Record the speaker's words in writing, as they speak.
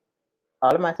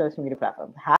all of my social media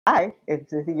platforms. Hi, if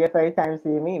this is your first time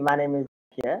seeing me, my name is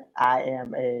Kia. I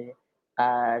am a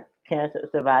cancer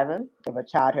survivor of a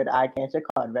childhood eye cancer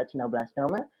called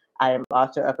retinoblastoma. I am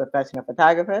also a professional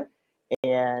photographer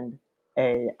and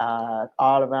a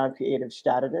all-around creative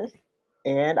strategist.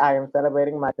 And I am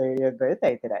celebrating my 30th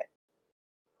birthday today.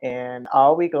 And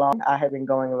all week long, I have been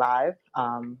going live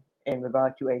in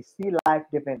regard to a See Life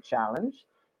Different challenge,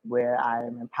 where I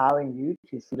am empowering you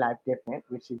to see life different,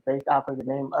 which is based off of the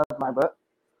name of my book,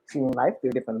 Seeing Life Through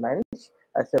a Different Lens,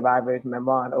 a survivor's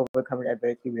memoir on overcoming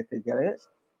adversity with resilience.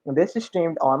 And this is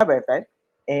streamed on my birthday,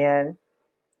 and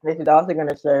this is also going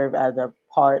to serve as a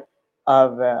part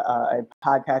of a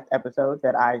podcast episode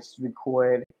that I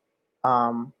record.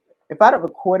 Um, if I don't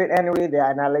record it anyway,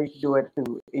 then I let you do it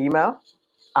through email.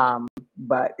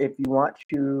 But if you want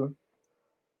to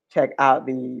check out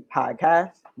the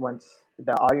podcast once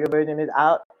the audio version is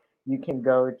out, you can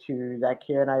go to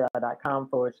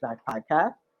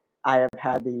zakirnayar.com/podcast. I have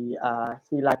had the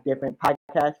See Life Different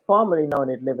podcast, formerly known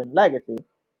as Living Legacy,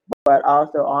 but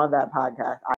also on that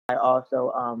podcast, I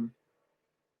also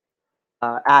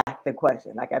ask the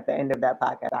question. Like at the end of that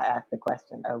podcast, I ask the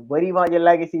question of what do you want your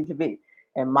legacy to be?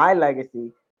 And my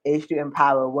legacy is to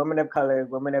empower women of color,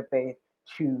 women of faith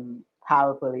to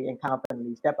powerfully and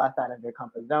confidently step outside of their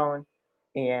comfort zone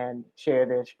and share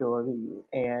their stories.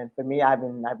 And for me, I've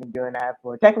been doing that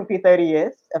for technically 30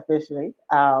 years officially,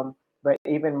 but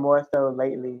even more so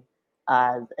lately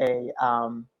as a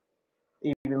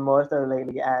even more so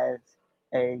lately as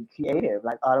a creative,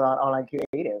 like all around online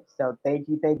creative. So thank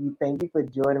you for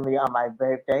joining me on my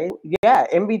birthday. Yeah,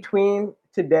 in between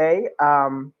today,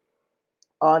 on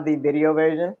the video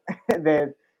version,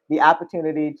 there's the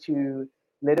opportunity to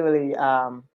literally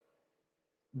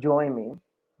join me.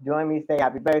 Join me, say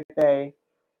happy birthday.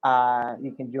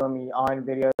 You can join me on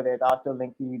video. There's also a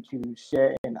link for you to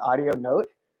share an audio note,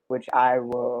 which I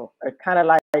will. It's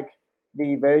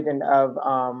the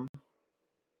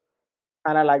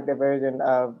version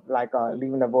of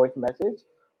leaving a voice message,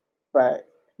 but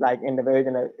like in the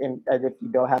version of in as if you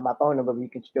don't have my phone number, but you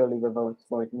can still leave a voice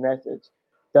message.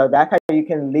 So that's how you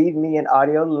can leave me an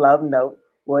audio love note.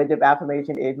 Words of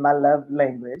affirmation is my love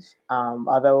language.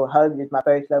 Although hug is my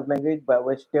first love language, but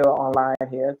we're still online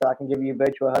here, so I can give you a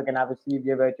virtual hug and I receive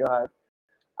your virtual hug.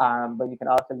 But you can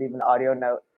also leave an audio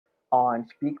note on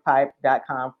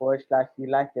speakpipe.com/see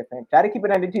life different. Try to keep it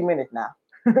under 2 minutes now.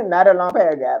 Not a long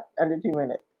paragraph, under 2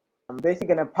 minutes. Basically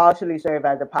going to partially serve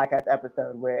as a podcast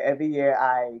episode where every year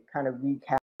I kind of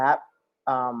recap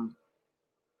um,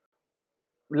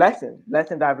 lessons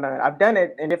I've learned. I've done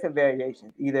it in different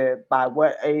variations, either by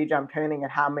what age I'm turning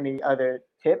and how many other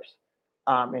tips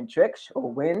and tricks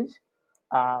or wins,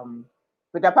 um,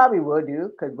 which I probably will do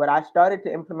because what I started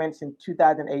to implement since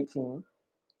 2018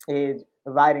 is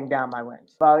writing down my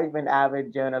wins. I've always been an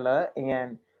avid journaler,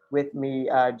 and with me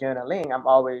journaling, I'm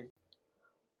always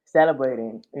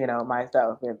celebrating,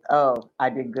 myself with, oh, I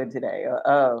did good today, or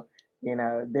oh,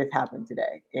 this happened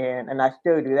today, and I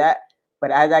still do that. But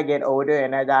as I get older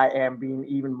and as I am being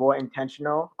even more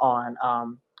intentional on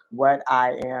what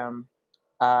I am,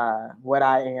 what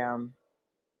I am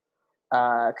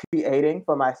creating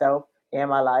for myself and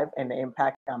my life and the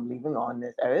impact I'm leaving on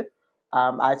this earth,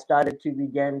 I started to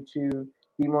begin to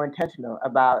be more intentional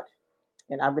about,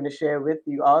 and I'm going to share with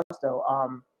you also.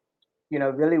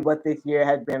 Really what this year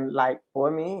has been like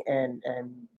for me, and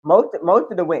most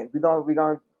of the wins. We're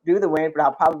gonna do the wins, but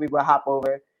I'll probably will hop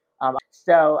over.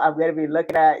 So I'm gonna be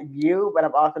looking at you, but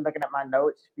I'm also looking at my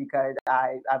notes because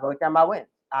I wrote down my wins.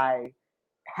 I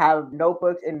have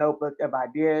notebooks and notebooks of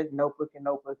ideas, notebooks and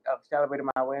notebooks of celebrating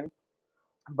my wins.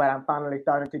 But I'm finally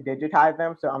starting to digitize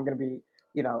them, so I'm gonna be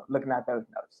looking at those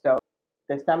notes. So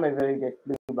the summer really just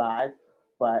flew by,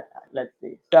 but let's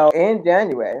see. So in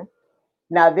January.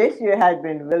 Now, this year has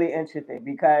been really interesting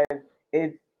because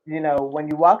it's, when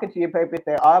you walk into your purpose,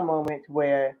 there are moments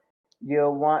where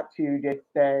you'll want to just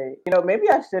say, maybe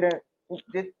I shouldn't,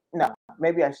 just, no,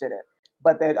 maybe I shouldn't.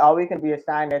 But there's always going to be a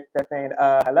sign that's saying,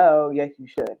 hello, yes, you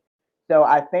should. So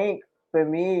I think for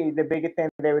me, the biggest thing,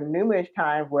 there were numerous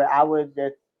times where I was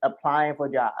just applying for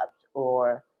jobs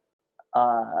or,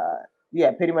 uh,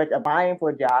 yeah, pretty much applying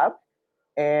for jobs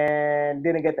and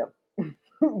didn't get them.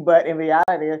 But in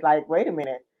reality, it's like, wait a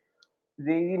minute,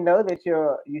 do you know that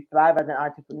you thrive as an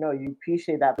entrepreneur? You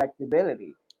appreciate that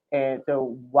flexibility, and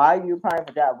so why are you applying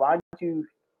for that? Why aren't you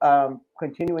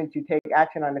continuing to take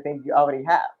action on the things you already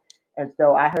have? And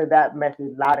so I heard that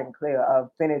message loud and clear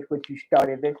of finish what you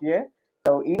started this year.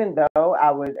 So even though I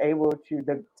was able to,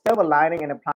 the silver lining in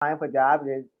applying for jobs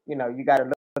is, you got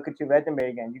to look at your resume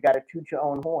again. You got to toot your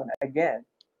own horn again.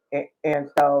 And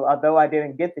so although I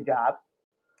didn't get the job,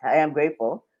 I am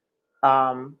grateful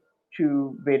um,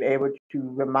 to be able to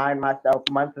remind myself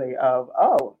monthly of,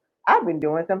 oh, I've been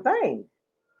doing some things.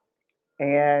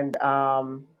 And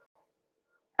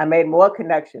I made more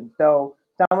connections. So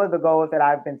some of the goals that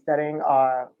I've been setting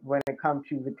are when it comes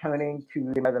to returning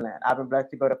to the motherland. I've been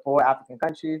blessed to go to 4 African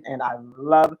countries, and I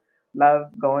love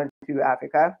going to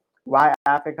Africa. Why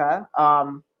Africa?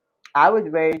 I was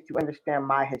raised to understand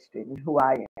my history and who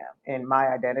I am and my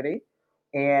identity,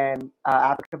 and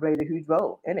Africa played a huge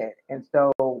role in it. And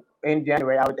so in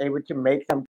January, I was able to make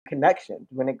some connections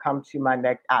when it comes to my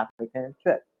next African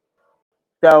trip.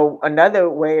 So another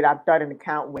way that I'm starting to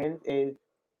count wins is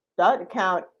start to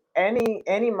count any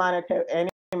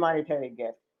monetary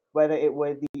gift, whether it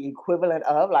was the equivalent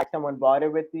of like someone bought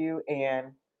it with you and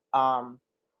um,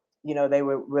 they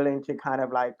were willing to kind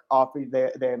of like offer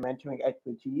their mentoring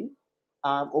expertise.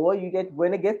 Or you just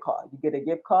win a gift card. You get a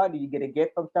gift card, or you get a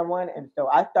gift from someone. And so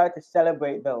I started to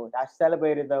celebrate those. I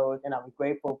celebrated those and I was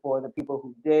grateful for the people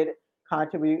who did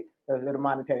contribute those little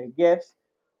monetary gifts.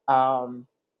 Um,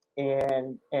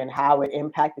 and how it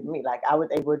impacted me. Like I was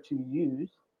able to use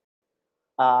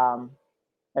um,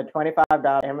 a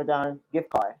 $25 Amazon gift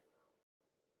card,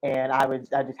 and I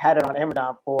just had it on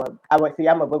Amazon for. I would see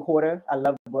I'm a book hoarder. I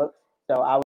love books, so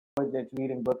I was just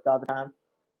reading books all the time.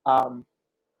 Um,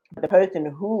 but the person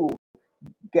who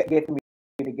gave me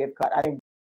the gift card, I think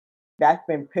that's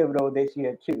been pivotal this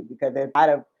year too, because there's a lot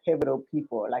of pivotal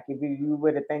people. Like if you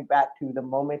were to think back to the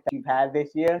moments that you've had this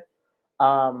year,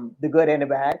 the good and the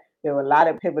bad, there were a lot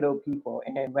of pivotal people.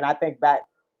 And when I think back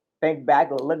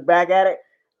or look back at it,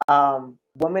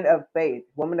 women of faith,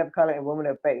 women of color, and women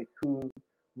of faith who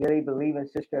really believe in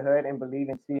sisterhood and believe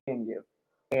in seeing you.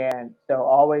 And so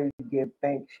always give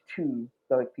thanks to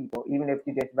those people, even if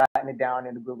you're just writing it down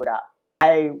in the Google Doc.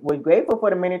 I was grateful for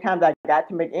the many times I got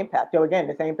to make impact. So again,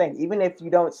 the same thing. Even if you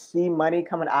don't see money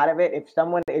coming out of it, if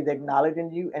someone is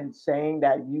acknowledging you and saying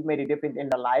that you made a difference in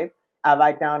their life, I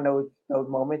write down those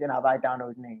moments and I write down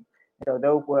those names. So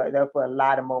those were a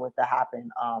lot of moments that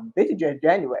happened. This is just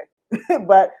January,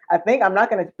 but I think I'm not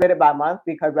going to split it by month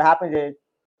because what happens is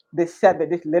this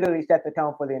literally sets the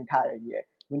tone for the entire year.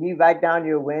 When you write down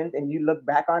your wins and you look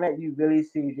back on it, you really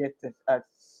see just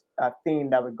a theme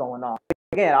that was going on.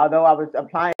 Again, although I was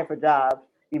applying for jobs,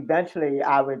 eventually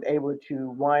I was able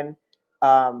to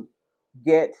um,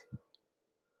 get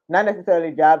not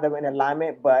necessarily jobs that were in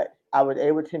alignment, but I was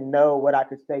able to know what I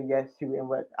could say yes to and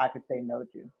what I could say no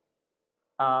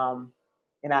to. Um,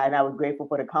 and I was grateful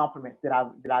for the compliments that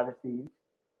I received.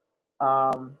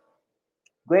 Um,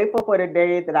 Grateful for the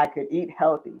days that I could eat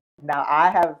healthy. Now I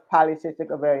have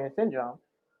polycystic ovarian syndrome,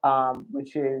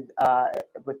 which is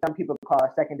what some people call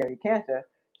secondary cancer.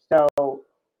 So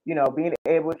being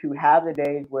able to have the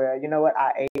days where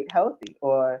I ate healthy,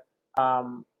 or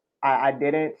I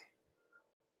didn't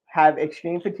have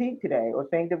extreme fatigue today, or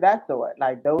things of that sort.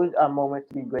 Like those are moments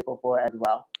to be grateful for as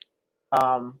well.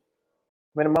 Um,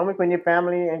 when the moments when your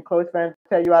family and close friends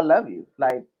tell you I love you,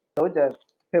 like those are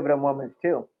pivotal moments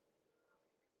too.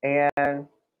 And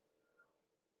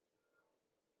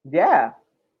yeah,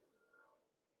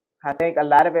 I think a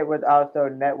lot of it was also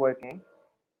networking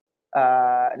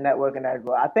as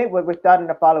well. I think we're starting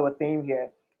to follow a theme here.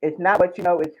 It's not what you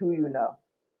know, it's who you know,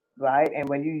 right? And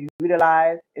when you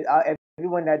utilize it,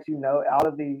 everyone that you know, all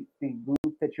of the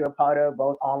groups that you're a part of,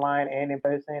 both online and in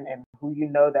person, and who you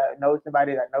know that knows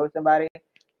somebody,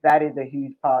 that is a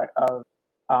huge part of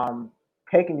um,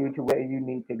 taking you to where you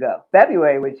need to go.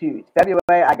 February was huge. February,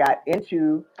 I got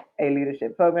into a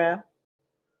leadership program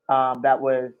that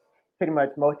was pretty much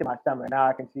most of my summer. Now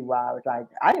I can see why I was like,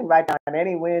 I didn't write down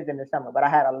any wins in the summer, but I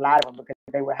had a lot of them because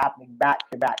they were happening back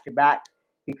to back to back.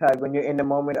 Because when you're in the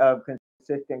moment of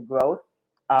consistent growth,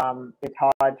 it's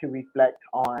hard to reflect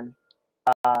on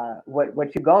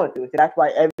what you're going through. So that's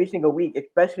why every single week,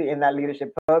 especially in that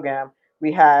leadership program,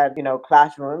 we had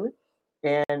classrooms,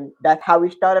 and that's how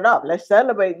we started off. Let's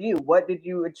celebrate you. What did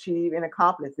you achieve and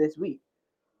accomplish this week?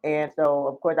 And so,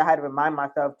 of course, I had to remind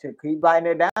myself to keep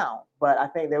writing it down. But I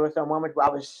think there were some moments where I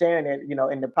was sharing it,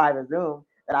 in the private Zoom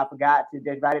that I forgot to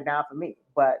just write it down for me.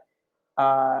 But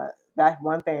uh, that's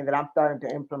one thing that I'm starting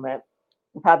to implement.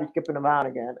 I'm probably skipping around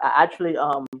again. I actually,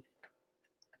 I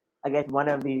guess one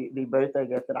of the birthday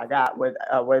gifts that I got was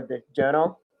this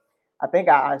journal. I think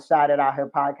I shouted out her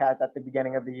podcast at the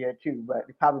beginning of the year too, but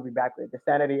it's probably backwards. The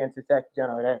Sanity and Success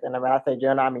Journal. And when I say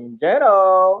journal, I mean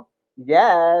journal.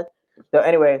 Yes. So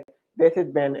anyway, this has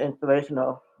been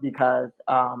inspirational because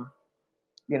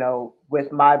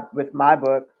with my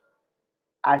book,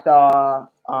 I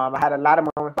had a lot of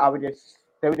moments.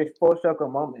 They were just full circle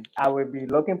moments. I would be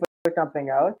looking for something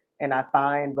else, and I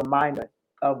find reminders.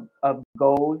 of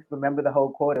goals. Remember the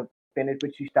whole quote of finish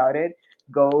what you started.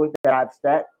 Goals that I've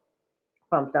set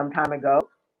from some time ago,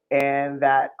 and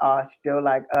that are still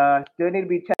like still need to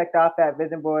be checked off that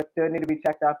vision board. Still need to be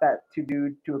checked off that to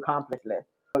do to accomplish list.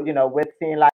 So, with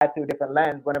seeing life through a different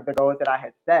lens, one of the goals that I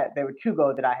had set, there were two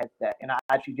goals that I had set, and I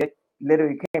actually just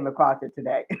literally came across it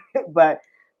today. But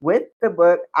with the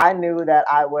book, I knew that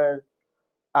I was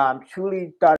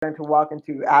truly starting to walk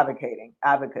into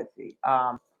advocacy.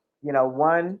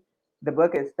 One, the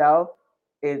book itself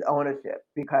is ownership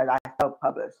because I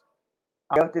self-published.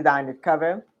 I self-designed this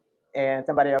cover, and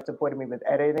somebody else supported me with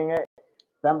editing it.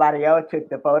 Somebody else took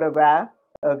the photograph.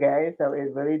 Okay, so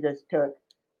it really just took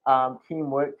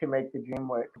teamwork to make the dream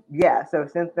work. Yeah, so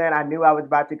since then, I knew I was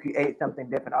about to create something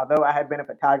different. Although I had been a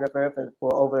photographer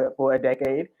for a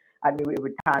decade, I knew it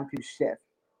was time to shift.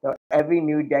 So every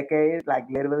new decade, like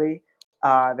literally,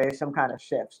 there's some kind of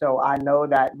shift. So I know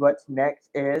that what's next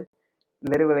is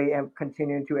literally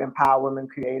continuing to empower women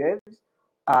creatives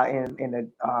in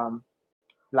a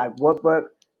like workbook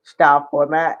style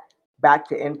format back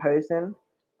to in person,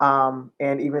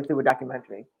 and even through a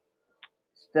documentary.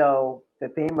 So the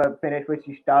theme of finish what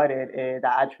you started is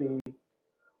I actually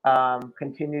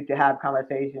continue to have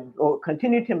conversations or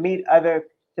continue to meet other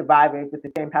survivors with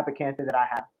the same type of cancer that I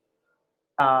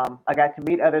have. I got to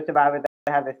meet other survivors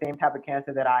that have the same type of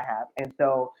cancer that I have, and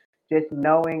so just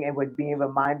knowing and with being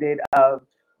reminded of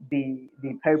the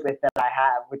purpose that I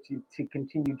have, which is to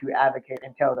continue to advocate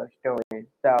and tell those stories.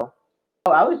 So,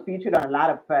 I was featured on a lot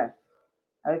of press.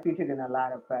 I was featured in a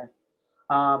lot of press.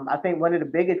 I think one of the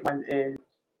biggest ones is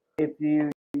if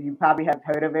you probably have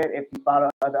heard of it if you follow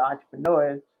other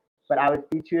entrepreneurs, but I was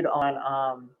featured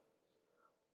on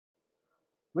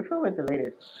which one was the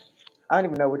latest? I don't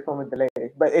even know which one was the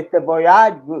latest, but it's the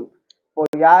Voyage Group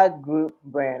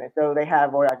brand. And so they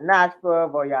have Voyage Nashville,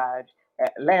 Voyage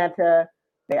Atlanta.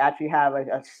 They actually have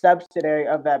a subsidiary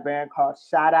of that brand called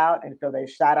Shout Out. And so they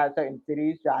shout out certain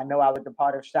cities. So I know I was a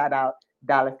part of Shout Out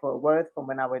Dallas Fort Worth from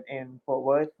when I was in Fort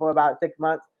Worth for about 6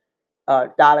 months.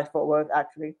 Dallas Fort Worth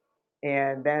actually.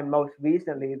 And then most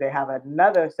recently, they have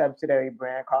another subsidiary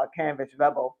brand called Canvas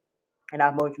Rebel, and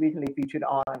I've most recently featured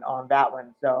on that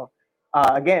one. So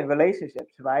again,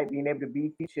 relationships, right? Being able to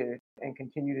be featured and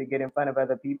continue to get in front of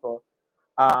other people.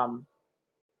 Um,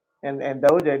 and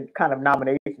those are kind of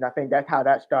nominations. I think that's how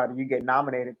that started. You get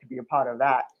nominated to be a part of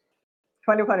that.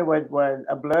 2020 was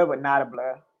a blur, but not a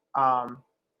blur. Um,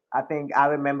 I think I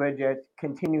remember just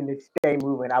continuing to stay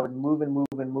moving. I was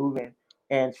moving,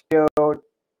 and still,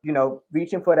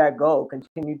 reaching for that goal.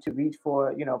 Continue to reach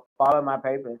for, follow my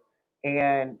purpose.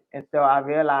 And so I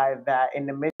realized that in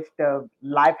the midst of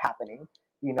life happening,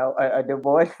 a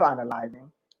divorce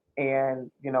finalizing, and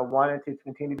wanting to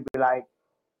continue to be like,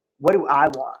 what do I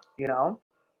want?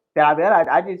 That I realized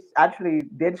I just actually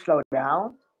did slow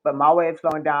down, but my way of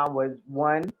slowing down was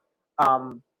one.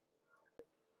 Um,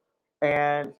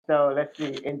 and so let's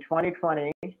see, in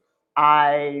 2020,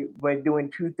 I was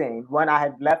doing two things. One, I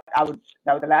had left. That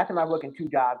was the last time I worked in two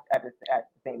jobs at the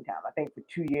same time. I think for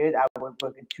 2 years I was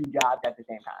working two jobs at the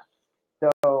same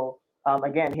time. So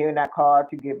again, hearing that call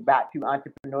to get back to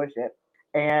entrepreneurship,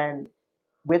 and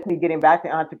with me getting back to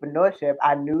entrepreneurship,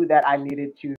 I knew that I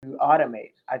needed to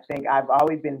automate. I think I've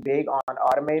always been big on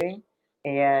automating,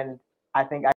 and I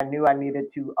think I knew I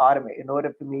needed to automate in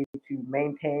order for me to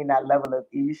maintain that level of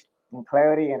ease and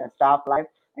clarity and a soft life.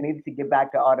 I needed to get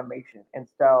back to automation. And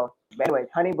so, anyways,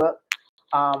 HoneyBook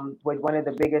was one of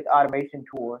the biggest automation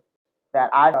tools that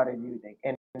I started using.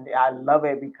 And I love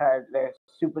it because they're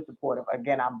super supportive.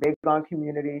 Again, I'm big on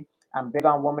community, I'm big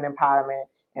on woman empowerment,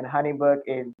 and HoneyBook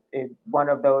is one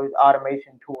of those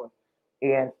automation tools.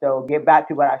 And so, get back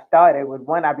to what I started with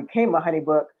one, I became a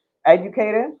HoneyBook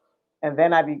educator, and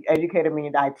then I be educator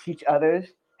means I teach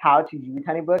others how to use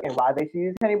HoneyBook and why they should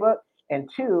use HoneyBook. And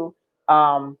two,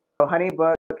 so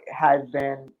HoneyBook has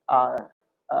been a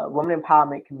woman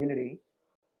empowerment community,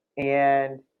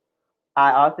 and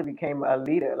I also became a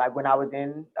leader. Like when I was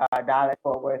in Dallas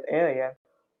Fort Worth area,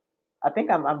 I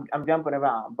think I'm jumping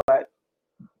around, but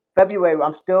February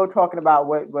I'm still talking about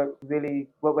what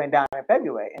went down in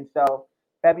February. And so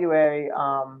February,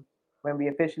 when we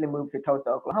officially moved to Tulsa,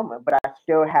 Oklahoma, but I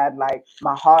still had like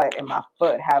my heart and my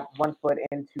foot have one foot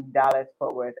into Dallas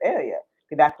Fort Worth area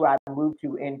because that's where I moved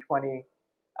to in 20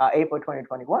 April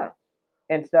 2021.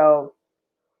 And so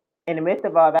in the midst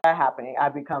of all that happening, I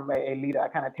become a leader. I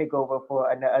kind of take over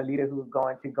for a leader who's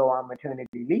going to go on maternity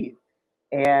leave.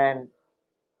 And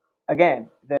again,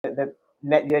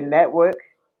 your network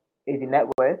is your net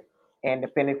worth, and to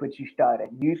finish what you started.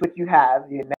 Use what you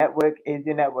have. Your network is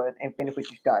your net worth, and finish what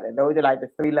you started. Those are like the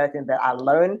three lessons that I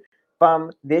learned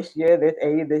from this year, this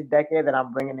age, this decade that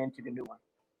I'm bringing into the new one.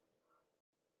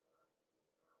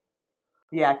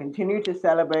 Yeah, I continue to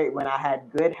celebrate when I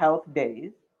had good health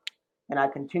days, and I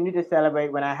continue to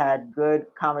celebrate when I had good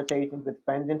conversations with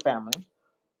friends and family.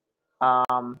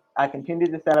 I continue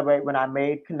to celebrate when I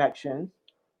made connections,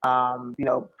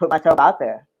 put myself out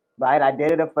there, right? I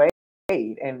did it afraid.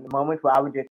 And the moments where I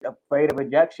was just afraid of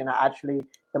rejection,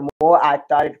 the more I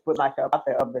started to put myself out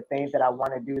there of the things that I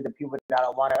want to do, the people that I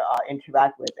want to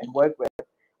interact with and work with,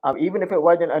 even if it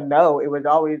wasn't a no, it was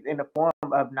always in the form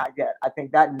of not yet. I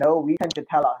think that no, we tend to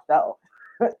tell ourselves.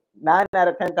 9 out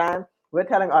of 10 times, we're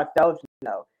telling ourselves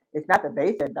no. It's not that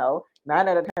they said no. 9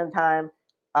 out of 10 times,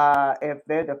 if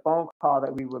there's a phone call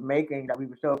that we were making that we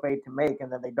were so afraid to make,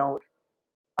 and then they don't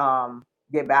um,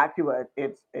 get back to us,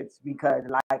 it's because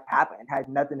life happened. It had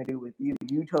nothing to do with you.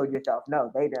 You told yourself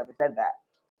no. They never said that.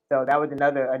 So that was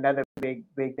another big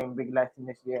thing, big lesson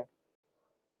this year.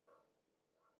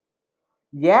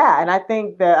 Yeah, and I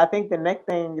think the next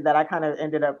thing that I kind of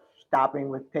ended up stopping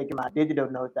with taking my digital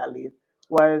notes at least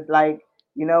was like,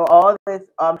 all this.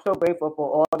 I'm so grateful for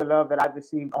all the love that I've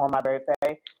received on my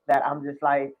birthday that I'm just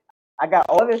like, I got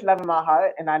all this love in my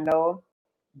heart, and I know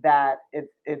that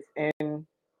it's in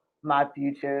my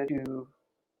future to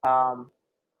um,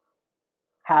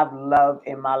 have love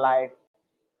in my life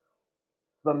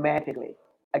romantically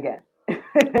again.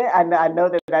 I know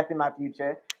that that's in my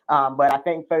future, but I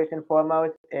think first and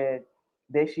foremost is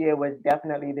this year was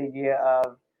definitely the year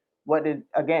of what does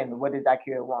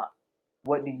Akira want?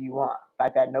 What do you want?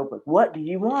 Like that notebook. What do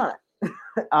you want?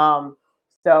 um,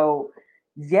 so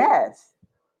yes,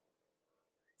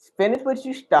 finish what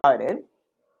you started.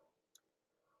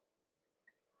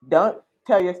 Don't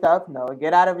tell yourself no.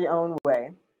 Get out of your own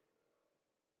way.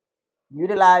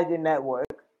 Utilize your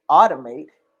network. Automate.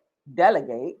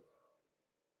 Delegate.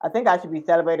 I think I should be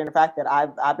celebrating the fact that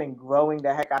I've been growing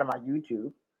the heck out of my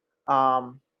YouTube.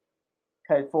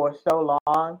 Because for so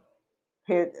long,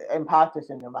 here imposter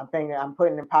syndrome. I'm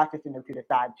putting imposter syndrome to the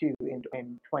side too in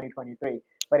 2023.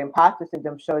 But imposter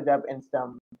syndrome shows up in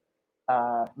some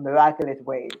miraculous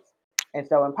ways. And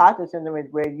so imposter syndrome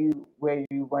is where you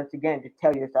once again just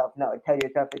tell yourself no, tell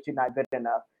yourself that you're not good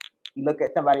enough. You look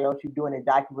at somebody else who's doing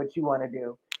exactly what you want to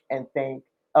do and think,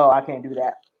 oh, I can't do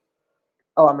that.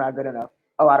 Oh, I'm not good enough.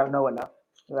 Oh, I don't know enough.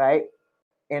 Right?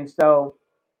 And so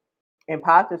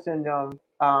imposter syndrome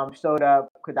showed up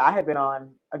because I had been on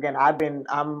again.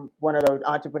 I'm one of those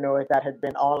entrepreneurs that has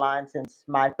been online since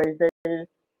MySpace days.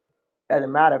 As a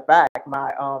matter of fact,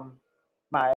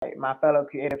 my fellow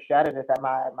creative strategist at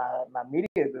my media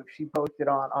group, she posted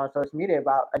on social media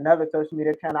about another social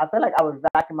media channel. I feel like I was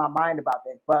back in my mind about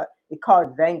this, but it's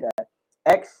called Xanga,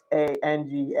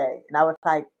 Xanga, and I was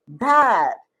like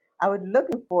that. I was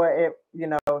looking for it,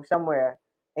 somewhere,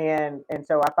 and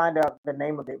so I found out the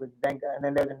name of it was Xanga, and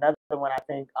then there's another one I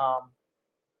think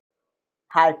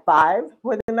High Five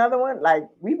was another one. Like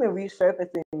we've been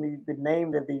resurfacing the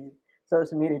names of these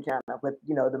social media channels, with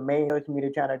the main social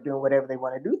media channel doing whatever they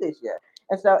want to do this year.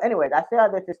 And so, anyways, I say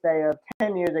all this to say,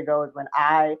 10 years ago is when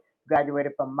I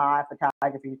graduated from my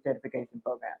photography certification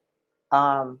program.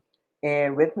 Um,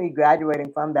 and with me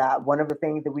graduating from that, one of the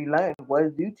things that we learned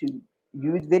was YouTube,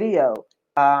 use video,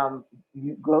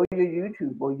 grow your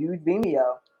YouTube or use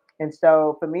Vimeo. And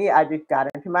so for me, I just got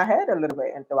into my head a little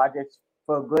bit. And so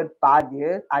for a good 5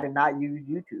 years, I did not use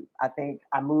YouTube. I think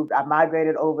I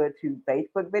migrated over to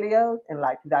Facebook videos in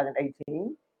like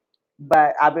 2018.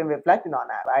 But I've been reflecting on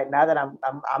that, right? Now that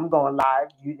I'm going live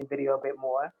using video a bit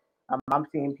more, I'm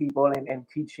seeing people and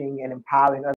teaching and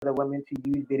empowering other women to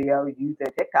use video, use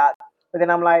their TikTok. But then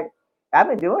I'm like, I've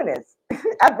been doing this.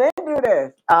 I've been doing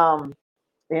this.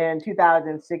 In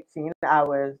 2016, I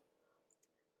was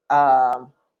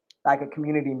um, like a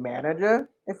community manager,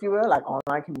 if you will, like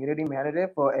online community manager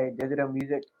for a digital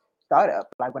music startup.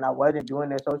 Like when I wasn't doing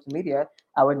the social media,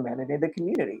 I was managing the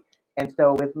community. And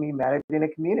so with me managing the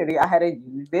community, I had to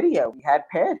use video. We had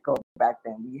Periscope back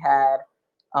then. We had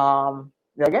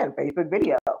again Facebook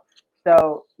video.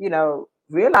 So,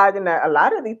 realizing that a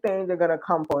lot of these things are gonna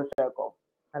come full circle.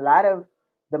 A lot of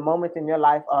the moments in your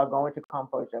life are going to come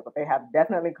full circle. They have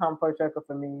definitely come full circle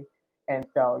for me, and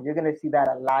so you're gonna see that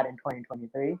a lot in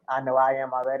 2023. I know I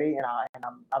am already, and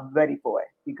I'm ready for it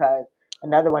because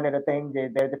another one of the things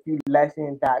is there's a few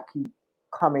lessons that keep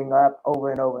coming up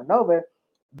over and over and over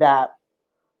that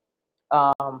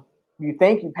you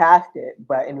think you passed it,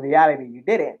 but in reality you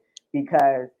didn't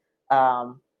because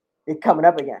um, it's coming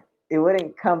up again. It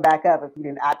wouldn't come back up if you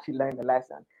didn't actually learn the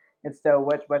lesson. And so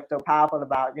what's so powerful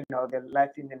about the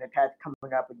lesson and the test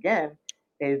coming up again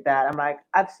is that I'm like,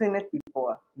 I've seen this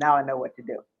before. Now I know what to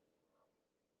do.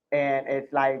 And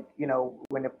it's like,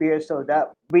 when the fear shows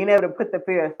up, being able to put the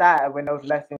fear aside when those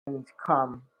lessons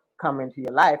come into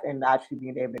your life, and actually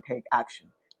being able to take action.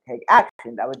 Take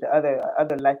action. That was the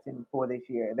other lesson for this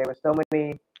year. There were so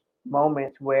many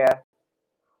moments where,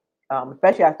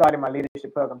 especially I started my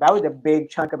leadership program. That was a big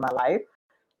chunk of my life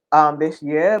this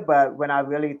year. But when I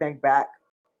really think back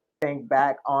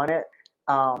on it,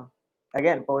 um,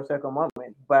 again, full circle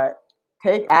moment. But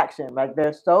take action. Like,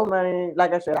 there's so many.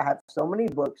 Like I said, I have so many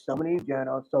books, so many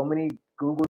journals, so many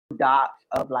Google Docs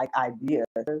of like ideas.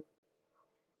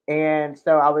 And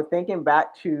so I was thinking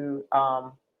back to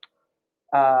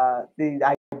these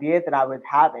ideas that I was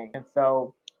having. And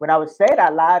so when I would say it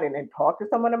out loud and talk to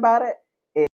someone about it,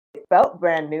 it felt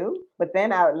brand new. But then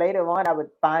later on, I would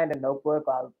find a notebook,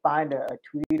 or I would find a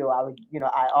tweet, or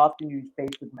I often use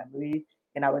Facebook memories,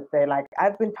 and I would say, like,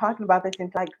 I've been talking about this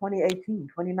since like 2018,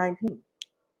 2019.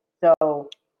 So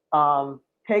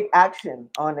take action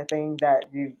on the things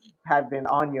that you have been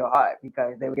on your heart,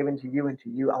 because they were given to you and to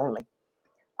you only.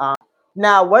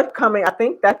 Now, what's coming? I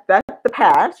think that's the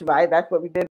past, right? That's what we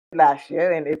did last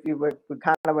year. And if you were, we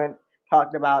kind of went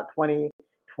talked about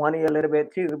 2020 a little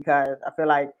bit too, because I feel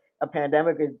like a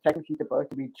pandemic is technically supposed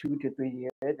to be 2 to 3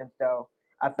 years, and so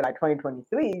I feel like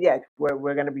 2023, yes,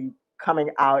 we're going to be coming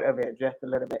out of it just a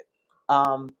little bit.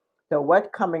 Um, so what's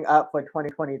coming up for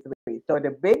 2023? So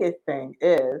the biggest thing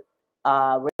is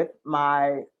with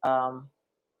my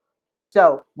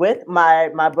with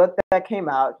my book that came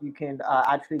out, you can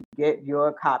actually get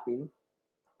your copy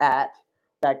at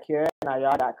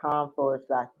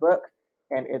zakiranayar.com/book.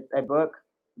 And it's a book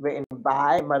written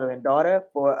by mother and daughter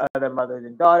for other mothers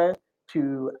and daughters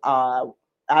to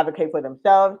advocate for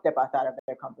themselves, step outside of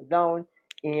their comfort zone,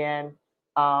 and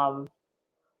um,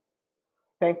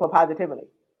 think more positively.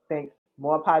 Think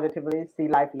more positively, see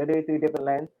life literally through different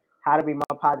lens, how to be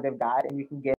more positive guide. And you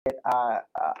can get I'll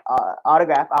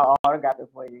autograph it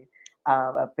for you,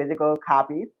 a physical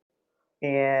copy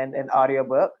and an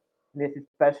audiobook. This is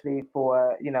especially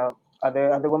for,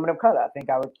 other women of color. I think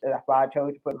that's why I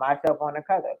chose to put myself on the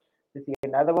cover, to see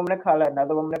another woman of color,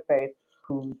 another woman of faith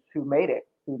who made it,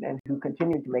 and who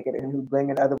continued to make it, and who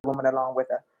bringing other women along with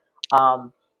her.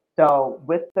 So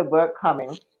with the book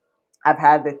coming, I've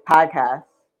had this podcast.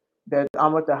 There's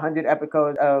almost 100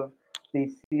 episodes of the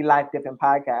See Life Different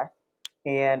podcast,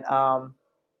 and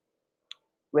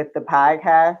with the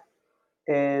podcast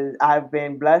is I've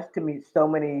been blessed to meet so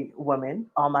many women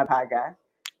on my podcast.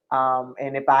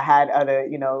 And if I had other,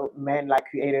 men like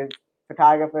creative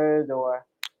photographers, or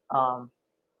um,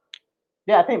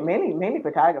 yeah, I think mainly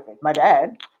photographers. My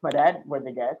dad was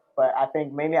a guest, but I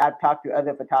think mainly I've talked to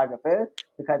other photographers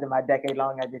because of my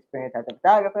decade-long experience as a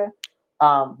photographer.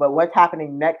 But what's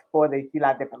happening next for the See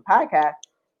Life Different podcast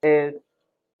is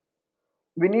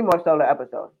we need more solo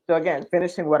episodes. So again,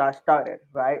 finishing what I started,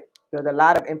 right? There's a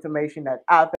lot of information that's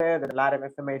out there. There's a lot of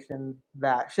information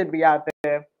that should be out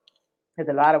there. There's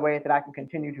a lot of ways that I can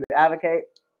continue to advocate,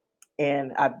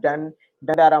 and I've done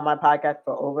that on my podcast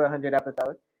for over 100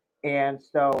 episodes. And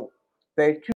so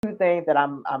there's two things that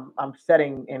I'm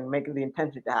setting and making the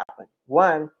intention to happen.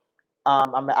 One,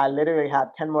 I literally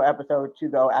have 10 more episodes to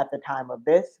go at the time of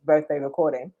this birthday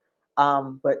recording.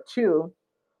 But two,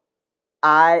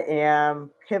 I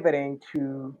am pivoting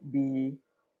to be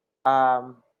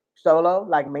um, solo,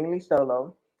 like mainly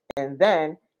solo, and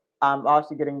then I'm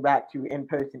also getting back to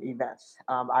in-person events.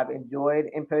 I've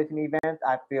enjoyed in-person events.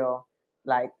 I feel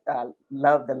like the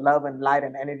love and light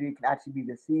and energy can actually be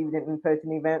received in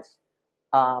in-person events.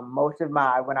 Most of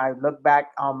when I look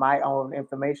back on my own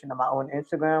information on my own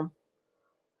Instagram,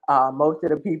 most of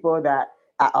the people that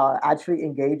are actually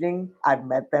engaging, I've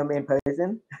met them in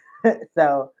person.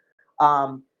 So,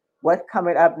 um, what's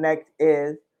coming up next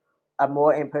is a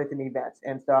more in-person events,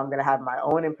 and so I'm gonna have my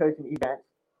own in-person events,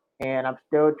 and I'm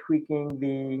still tweaking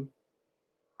the.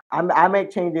 I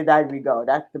make changes as we go.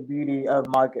 That's the beauty of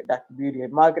market. That's the beauty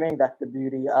of marketing. That's the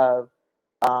beauty of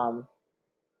um,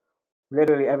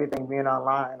 literally everything being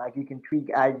online. Like, you can tweak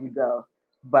as you go.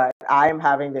 But I am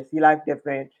having the See Life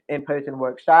Different in-person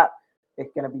workshop.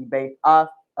 It's gonna be based off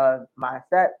of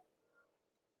mindset,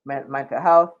 mental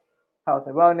health, health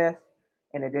and wellness,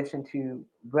 in addition to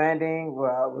branding.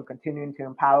 We're continuing to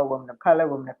empower women of color,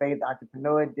 women of faith,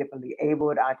 entrepreneurs, differently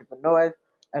abled entrepreneurs,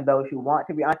 and those who want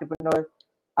to be entrepreneurs,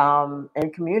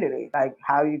 and community. Like,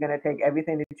 how are you going to take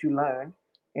everything that you learn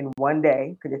in one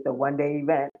day, because it's a one-day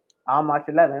event on March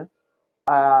 11th,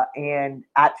 and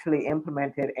actually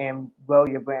implement it and grow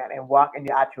your brand and walk in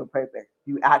your actual purpose.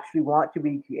 You actually want to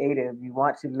be creative. You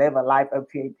want to live a life of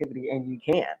creativity, and you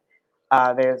can.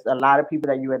 There's a lot of people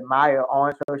that you admire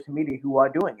on social media who are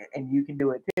doing it, and you can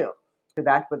do it too. So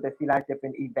that's what the See Life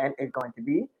Different event is going to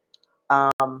be.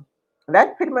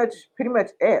 That's pretty much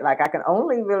it. Like I can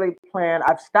only really plan.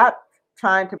 I've stopped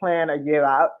trying to plan a year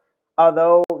out.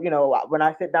 Although when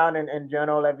I sit down and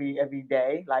journal every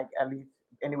day, like at least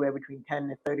anywhere between 10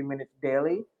 to 30 minutes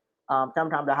daily.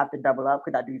 Sometimes I have to double up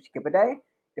because I do skip a day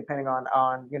depending on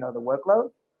the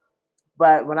workload.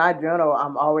 But when I journal,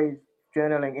 I'm always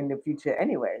journaling in the future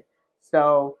anyway.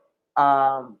 So,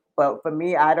 but for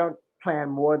me, I don't plan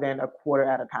more than a quarter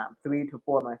at a time, 3 to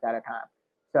 4 months at a time.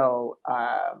 So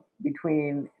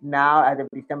between now, as of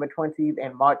December 20th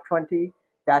and March 20th,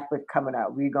 that's what's coming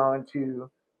up. We're going to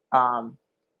um,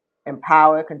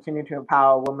 continue to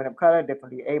empower women of color,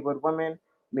 differently abled women,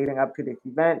 leading up to this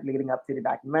event, leading up to the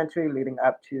documentary, leading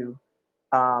up to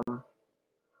um,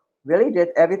 really just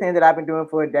everything that I've been doing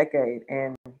for a decade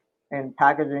and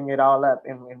packaging it all up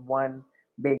in one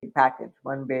big package,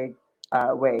 one big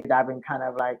way. I've been kind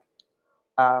of like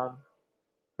um,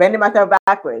 bending myself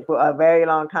backwards for a very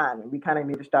long time, and we kind of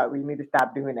need to start. We need to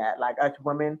stop doing that. Like us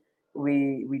women,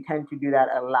 we tend to do that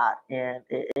a lot, and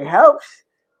it helps,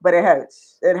 but it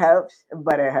hurts. It helps,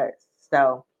 but it hurts.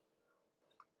 So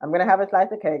I'm gonna have a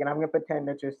slice of cake, and I'm gonna pretend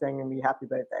that you're singing me happy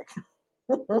birthday.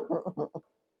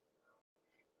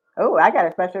 Oh, I got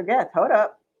a special guest. Hold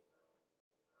up.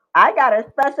 I got a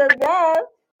special guest.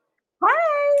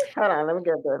 Hi. Hold on. Let me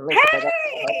get the link.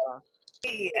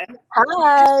 Hey!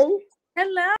 Hi.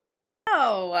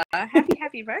 Hello.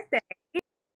 Happy birthday.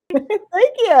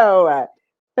 Thank you.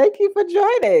 Thank you for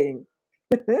joining.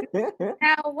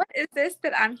 Now, what is this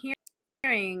that I'm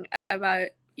hearing about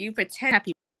you pretend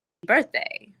happy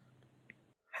birthday?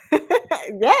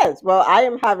 Yes. Well, I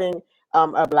am having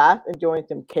a blast enjoying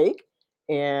some cake,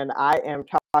 and I am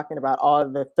talking about all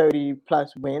of the 30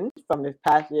 plus wins from this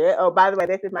past year. Oh, by the way,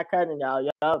 this is my cousin, y'all.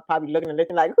 Y'all probably looking and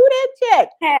listening like, who that chick?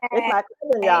 It's my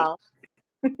cousin, y'all.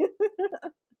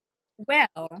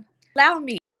 Well, allow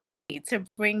me to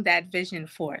bring that vision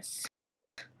forth.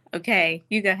 Okay,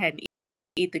 you go ahead and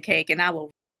eat the cake, and I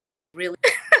will really.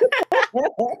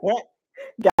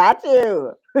 Got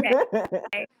you.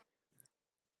 Okay.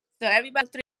 So everybody,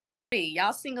 three,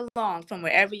 y'all sing along from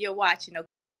wherever you're watching.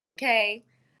 Okay,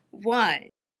 1,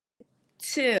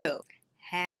 2.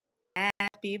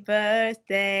 Happy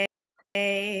birthday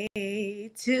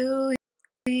to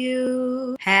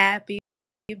you. Happy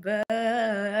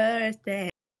birthday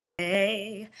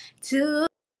to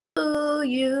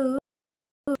you.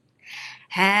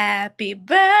 Happy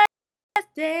birthday,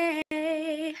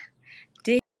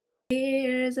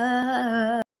 dear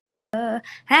Zah.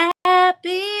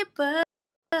 Happy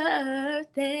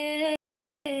birthday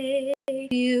to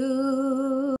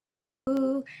you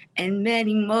and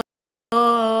many more.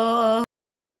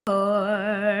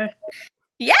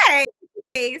 Yay!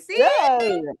 See?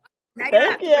 Yay! Now you don't Thank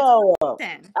have to you.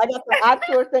 pretend. I got the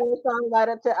actual singer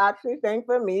songwriter to actually sing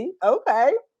for me.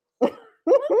 Okay.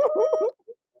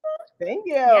 Thank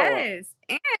you. Yes.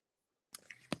 And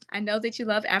I know that you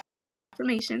love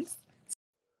affirmations.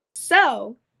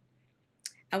 So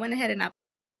I went ahead and I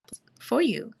for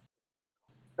you.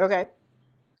 Okay.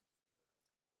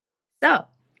 So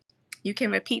you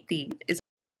can repeat these. It's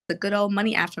a good old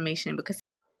money affirmation because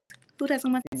who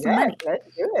doesn't want some Yes, money?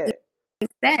 let's do it.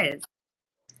 It says,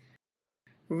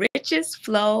 riches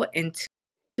flow into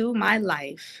my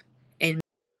life in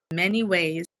many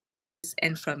ways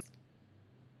and from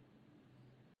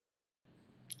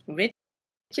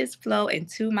riches flow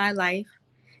into my life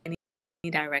in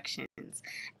many directions.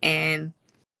 And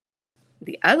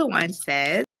the other one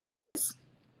says,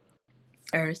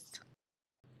 earth.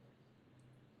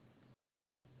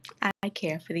 I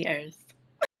care for the earth.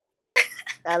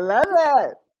 I love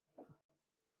it.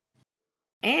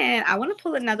 And I want to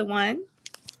pull another one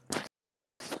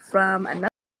from another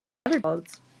world.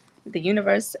 The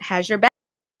universe has your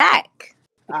back.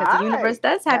 Because the universe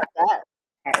does have that.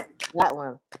 That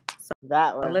one. So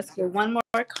That one. let's get one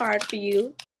more card for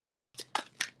you.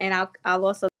 And I'll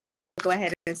also go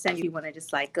ahead and send you one and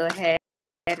just like go ahead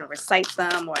and recite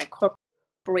them or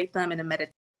incorporate them in a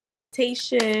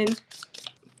meditation.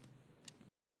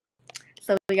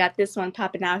 So we got this one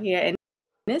popping out here, and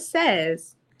it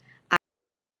says,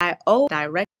 I owe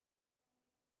direct.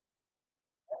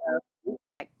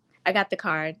 I got the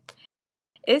card.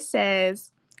 It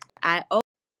says, I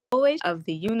always of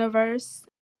the universe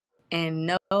and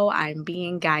know I'm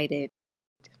being guided.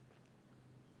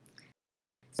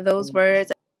 So those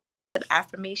words of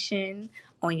affirmation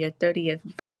on your 30th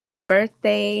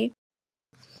birthday.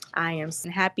 I am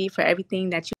happy for everything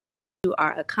that you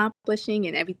are accomplishing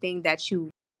and everything that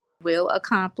you will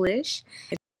accomplish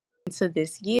into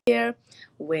this year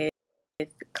with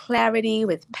clarity,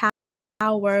 with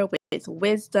power, with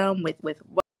wisdom, with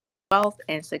wealth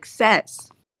and success.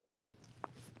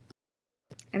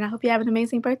 And I hope you have an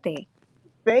amazing birthday.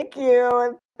 Thank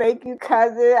you. Thank you,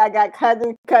 cousin. I got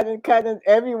cousins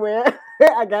everywhere.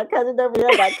 I got cousins over here.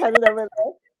 I got cousins over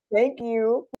there. Thank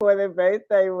you for the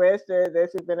birthday wishes.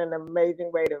 This has been an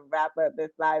amazing way to wrap up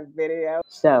this live video.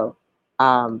 So,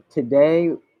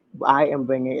 today I am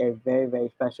bringing a very, very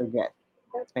special guest.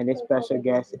 And this special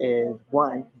guest is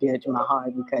one, dear to my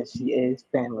heart because she is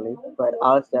family, but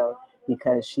also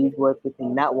because she's worked with me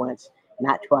not once,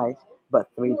 not twice, but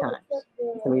three times.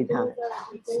 Three times.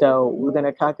 So we're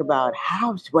gonna talk about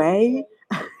Houseway,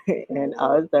 and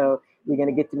also we're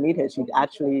gonna get to meet her. She's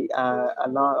actually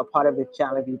a part of this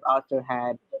challenge. We've also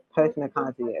had personal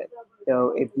concierge.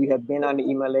 So if you have been on the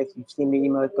email list, you've seen the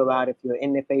emails go out. If you're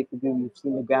in the Facebook group, you've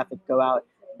seen the graphics go out.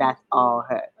 That's all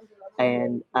her.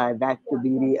 And that's the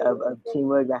beauty of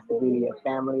teamwork. That's the beauty of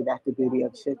family. That's the beauty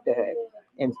of sisterhood.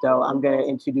 And so I'm going to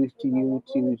introduce to you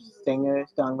to singer,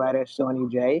 songwriter Shawnee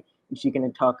J. She's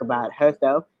going to talk about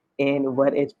herself and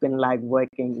what it's been like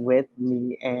working with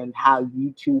me and how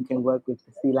you too can work with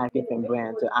the Sea Life Different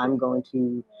brand. So I'm going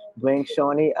to bring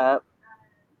Shawnee up.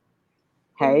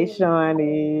 Hey,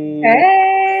 Shawnee.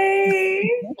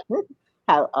 Hey,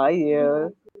 How are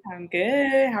you? I'm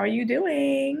good. How are you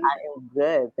doing? I am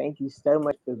good. Thank you so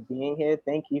much for being here.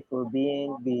 Thank you for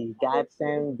being the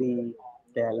godsend, the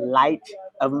light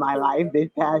of my life this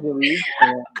past week.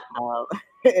 And,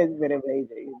 it's been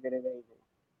amazing. It's been amazing.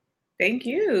 Thank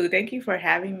you. Thank you for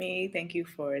having me. Thank you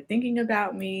for thinking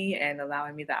about me and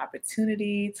allowing me the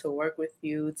opportunity to work with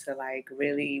you to like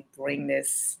really bring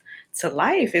this to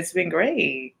life. It's been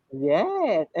great.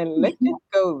 Yes, and let's just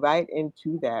go right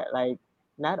into that. Like,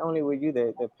 not only were you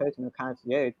the personal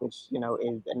concierge, which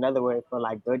is another word for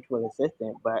like virtual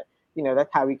assistant, but that's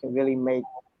how we can really make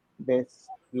this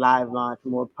live launch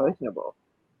more personable.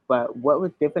 But what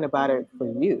was different about it for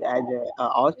you as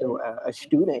also a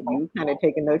student? You kind of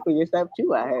taking notes for yourself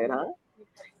too, I heard, huh?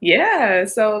 Yeah,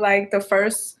 so like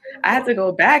I had to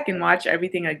go back and watch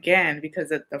everything again because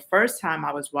the first time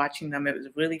I was watching them, it was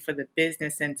really for the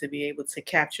business and to be able to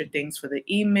capture things for the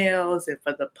emails and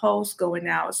for the posts going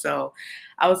out. So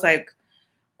I was like,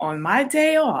 on my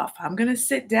day off, I'm going to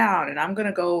sit down and I'm going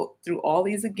to go through all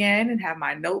these again and have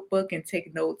my notebook and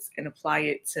take notes and apply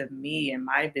it to me and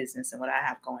my business and what I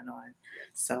have going on.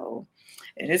 So,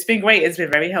 and it's been great. It's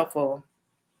been very helpful.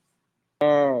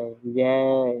 Yay,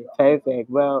 yay, perfect.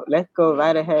 Well, let's go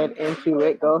right ahead into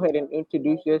it. Go ahead and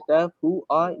introduce yourself. Who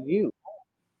are you?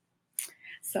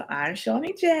 So I'm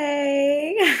Shawnee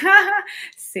J,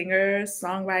 singer,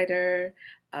 songwriter,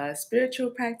 spiritual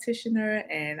practitioner,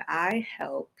 and I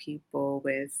help people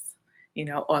with,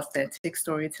 authentic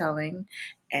storytelling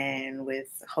and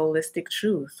with holistic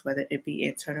truth, whether it be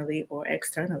internally or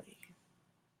externally.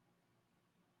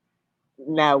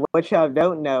 Now, what y'all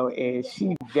don't know is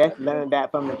she just learned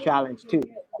that from the challenge too.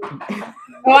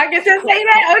 Oh, I get to say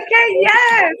that. Okay,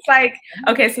 yes. Like,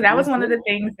 okay, so that was one of the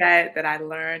things that I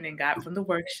learned and got from the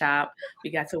workshop. We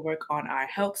got to work on our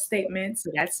help statement, so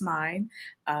that's mine.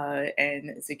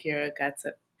 And Zakira got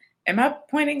to. Am I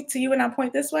pointing to you and I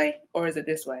point this way, or is it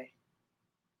this way?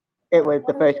 It was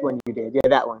the first one you did. Yeah,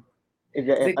 that one. Are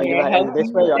you Zakira right? Is it helped this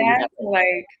me way with or are you that. that So,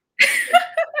 way? like,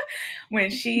 when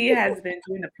she has been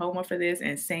doing the promo for this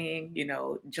and saying,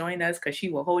 join us because she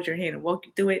will hold your hand and walk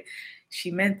you through it,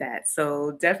 she meant that.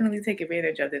 So definitely take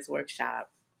advantage of this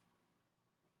workshop.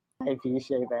 I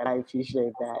appreciate that. I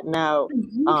appreciate that. Now,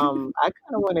 I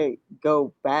kind of want to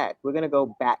go back. We're gonna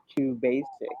go back to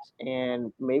basics,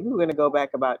 and maybe we're gonna go back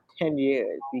about 10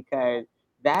 years because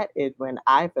that is when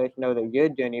I first know that your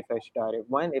journey first started.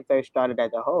 One, it first started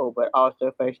as a whole, but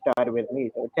also first started with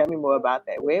me. So tell me more about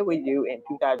that. Where were you in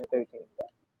 2013?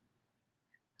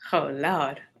 Oh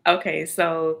Lord. Okay,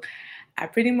 so I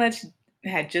pretty much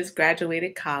had just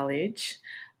graduated college,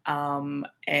 and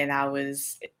I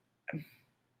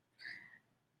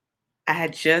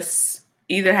had just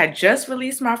had just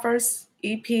released my first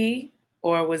EP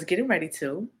or was getting ready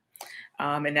to.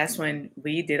 And that's when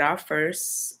we did our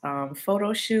first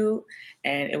photo shoot,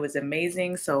 and it was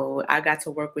amazing. So I got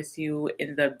to work with you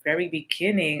in the very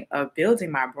beginning of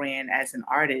building my brand as an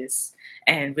artist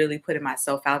and really putting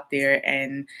myself out there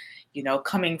and,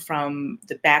 coming from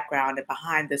the background and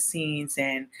behind the scenes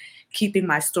and keeping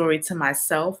my story to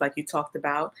myself, like you talked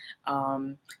about.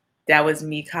 That was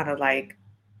me kind of like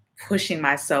pushing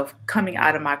myself, coming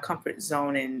out of my comfort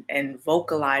zone and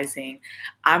vocalizing.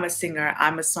 I'm a singer,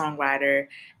 I'm a songwriter,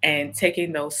 and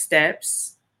taking those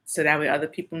steps so that way other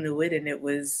people knew it and it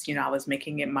was, I was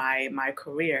making it my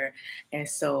career. And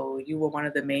so you were one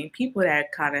of the main people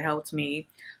that kind of helped me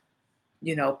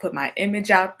put my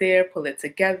image out there, pull it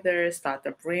together, start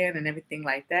the brand and everything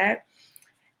like that.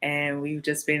 And we've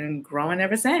just been growing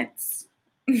ever since.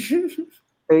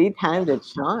 3 times the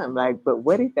charm, like, but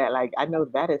what is that? Like, I know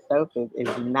that itself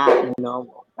is not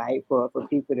normal, right? For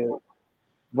people to,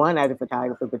 one, as a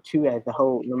photographer, but two, as a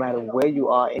whole, no matter where you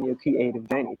are in your creative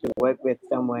journey, to work with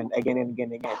someone again and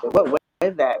again and again. So what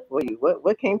was that for you?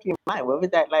 What came to your mind? What was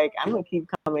that like? I'm gonna keep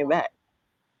coming back.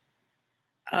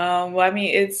 Well, I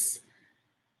mean,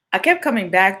 I kept coming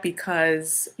back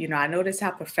because, I noticed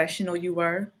how professional you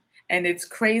were. And it's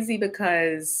crazy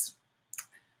because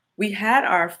we had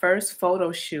our first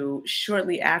photo shoot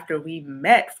shortly after we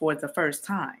met for the first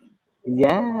time.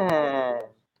 Yeah.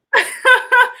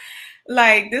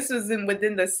 Like this was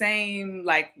within the same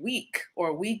like week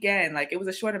or weekend. Like it was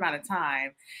a short amount of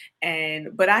time.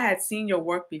 But I had seen your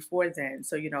work before then.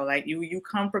 So, like you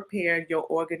come prepared, you're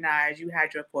organized, you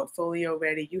had your portfolio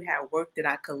ready, you had work that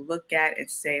I could look at and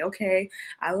say, okay,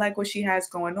 I like what she has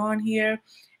going on here.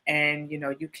 And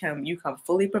you come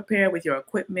fully prepared with your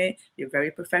equipment. You're very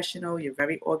professional, you're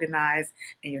very organized,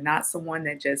 and you're not someone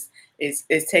that just is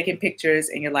taking pictures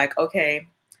and you're like, okay,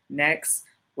 next.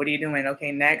 What are you doing?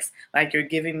 Okay, next. Like you're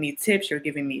giving me tips, you're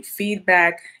giving me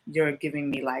feedback, you're giving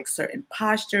me like certain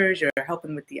postures, you're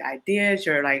helping with the ideas,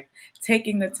 you're like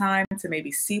taking the time to maybe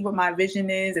see what my vision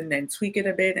is and then tweak it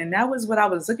a bit. And that was what I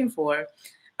was looking for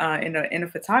in a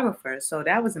photographer. So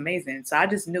that was amazing. So I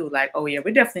just knew like, oh yeah,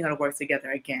 we're definitely gonna work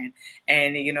together again.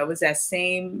 And it was that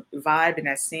same vibe and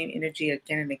that same energy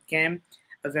again and again,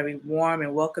 a very warm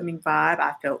and welcoming vibe.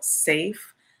 I felt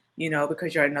safe,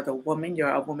 because you're another woman,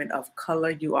 you're a woman of color,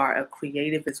 you are a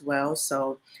creative as well.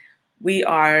 So we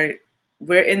are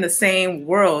we're in the same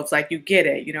worlds, like you get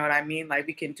it, you know what I mean? Like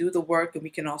we can do the work and we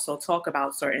can also talk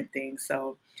about certain things.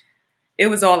 So it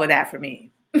was all of that for me.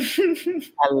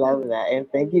 I love that, and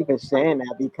thank you for sharing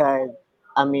that because,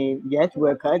 I mean, yes,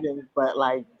 we're cousins, but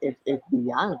like it's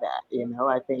beyond that.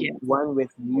 I think Yeah. one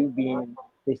with you being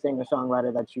the singer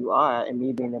songwriter that you are, and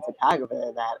me being a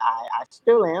photographer that I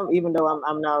still am, even though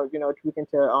I'm now tweaking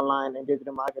to online and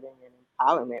digital marketing and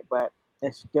empowerment, but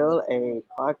it's still a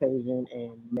Caucasian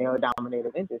and male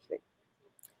dominated industry.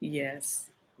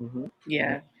 Yes. Hmm.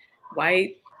 Yeah.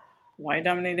 White, white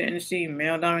dominated industry,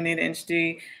 male dominated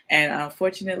industry. And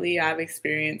unfortunately I've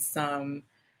experienced some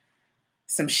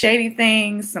shady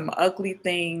things, some ugly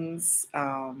things.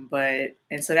 But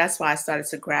and so that's why I started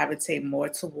to gravitate more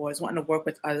towards wanting to work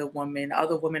with other women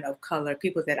of color,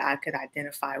 people that I could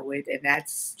identify with. And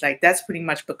that's pretty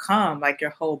much become like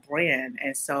your whole brand.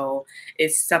 And so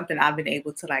it's something I've been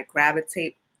able to like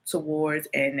gravitate towards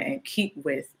and keep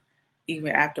with even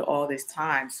after all this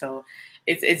time. So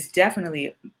it's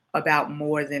definitely about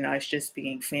more than us just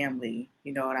being family.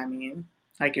 You know what I mean?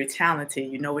 Like you're talented,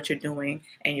 you know what you're doing,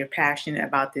 and you're passionate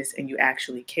about this, and you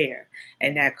actually care,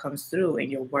 and that comes through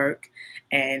in your work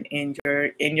and in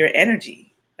your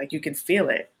energy. Like you can feel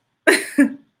it.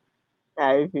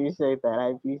 I appreciate that.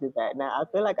 I appreciate that. Now, I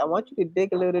feel like I want you to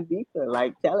dig a little deeper.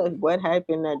 Like, tell us what has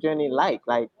been that journey like?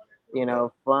 Like,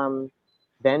 from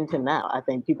then to now. I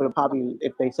think people are probably,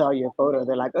 if they saw your photo,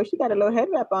 they're like, "Oh, she got a little head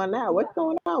wrap on now. What's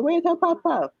going on? Where's her pop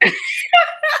up?"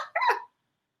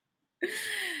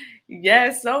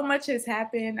 Yes, so much has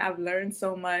happened. I've learned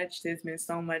so much. There's been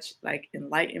so much like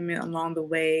enlightenment along the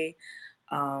way.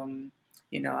 Um,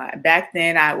 back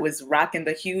then I was rocking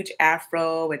the huge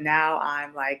afro, and now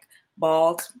I'm like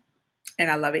bald, and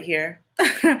I love it here.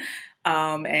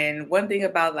 And one thing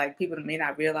about like people may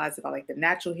not realize about like the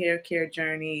natural hair care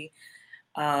journey,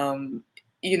 um,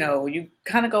 you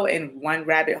kind of go in one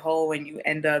rabbit hole and you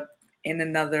end up in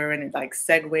another, and it like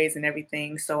segues and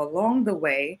everything. So along the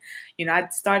way, I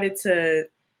started to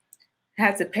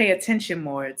have to pay attention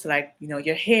more to like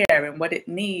your hair and what it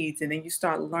needs, and then you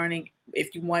start learning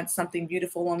if you want something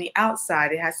beautiful on the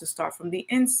outside, it has to start from the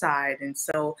inside. And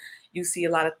so you see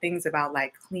a lot of things about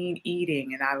like clean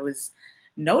eating, and I was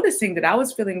noticing that I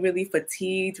was feeling really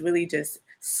fatigued, really just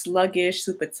sluggish,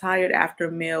 super tired after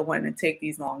a meal, wanting to take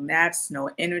these long naps, no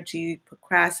energy,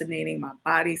 procrastinating, my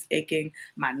body's aching,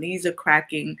 my knees are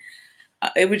cracking.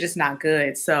 It was just not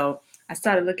good. So I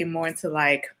started looking more into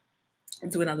like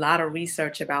doing a lot of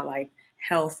research about like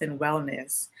health and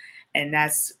wellness. And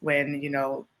that's when,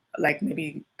 like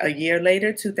maybe a year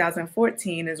later,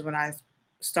 2014 is when I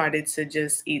started to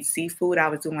just eat seafood. I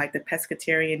was doing like the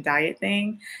pescatarian diet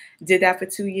thing, did that for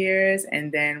 2 years,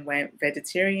 and then went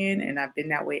vegetarian. And I've been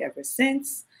that way ever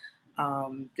since,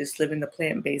 just living the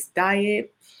plant based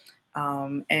diet.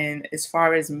 And as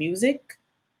far as music,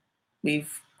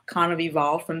 we've kind of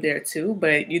evolved from there too.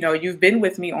 But you've been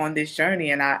with me on this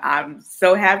journey, and I'm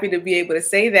so happy to be able to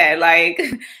say that. Like,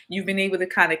 you've been able to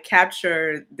kind of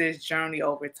capture this journey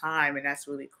over time, and that's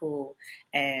really cool.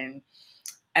 And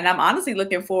I'm honestly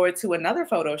looking forward to another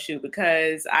photo shoot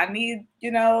because I need,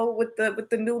 with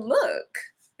the new look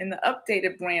and the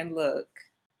updated brand look.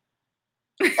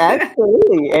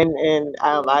 Absolutely, and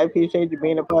I appreciate you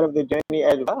being a part of the journey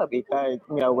as well because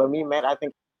when we met, I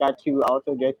think that you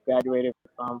also just graduated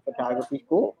from photography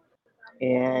school,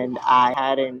 and I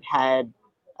hadn't had,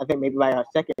 I think maybe by our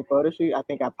second photo shoot, I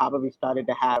think I probably started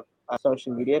to have a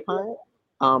social media client.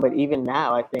 But even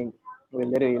now, I think we're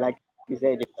literally, like you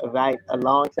said, just right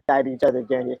alongside each other's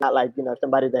journey. It's not like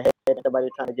somebody's ahead and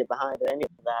somebody's trying to get behind or any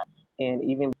of that. And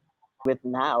even with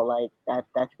now, like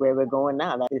that's where we're going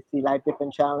now. That's what See Life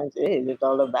Different Challenge is. It's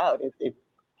all about it's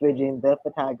bridging the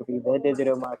photography, the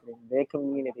digital marketing, the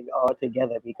community all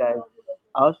together because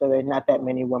also there's not that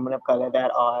many women of color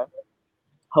that are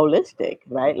holistic,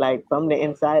 right? Like from the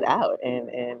inside out,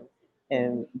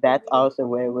 and that's also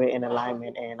where we're in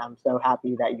alignment. And I'm so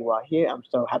happy that you are here. I'm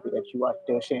so happy that you are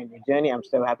still sharing your journey. I'm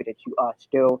so happy that you are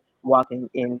still walking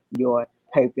in your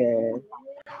purpose.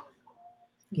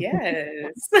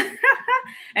 Yes.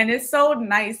 And it's so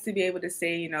nice to be able to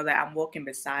say, that I'm walking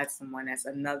beside someone that's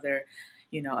another,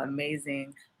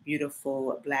 amazing,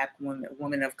 beautiful Black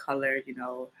woman of color,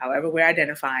 however we're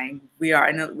identifying. We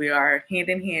are hand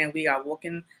in hand. We are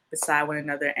walking beside one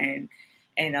another, and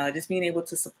just being able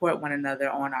to support one another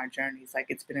on our journeys. Like,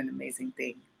 it's been an amazing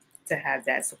thing to have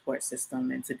that support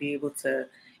system and to be able to,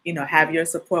 have your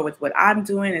support with what I'm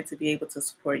doing and to be able to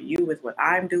support you with what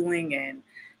I'm doing, and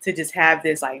to just have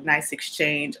this like nice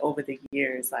exchange over the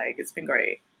years. Like, it's been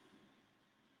great.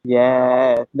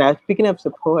 Yeah. Now speaking of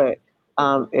support,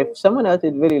 if someone else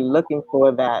is really looking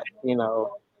for that,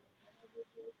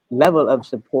 level of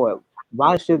support,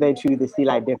 why should they choose the See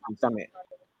Life Different Summit?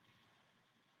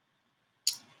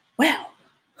 Well,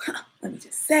 let me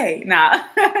just say, nah.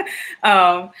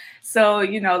 um, so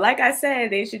like I said,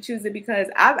 they should choose it because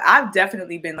I've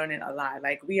definitely been learning a lot.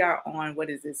 Like, we are on, what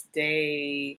is this,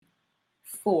 day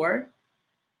 4,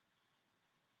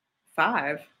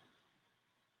 5?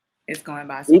 It's going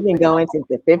by so We've been quick. going since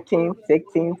the 15th,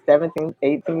 16th, 17th,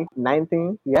 18th,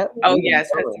 19th. Yep, Oh we've been yes,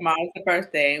 because going. tomorrow's the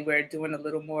birthday. We're doing a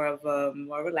little more of a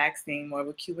more relaxing, more of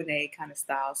a Q&A kind of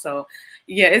style. So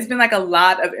yeah, it's been like a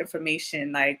lot of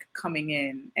information like coming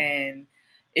in, and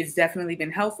it's definitely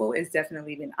been helpful. It's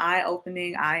definitely been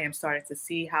eye-opening. I am starting to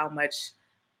see how much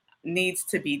needs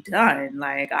to be done.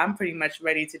 Like, I'm pretty much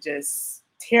ready to just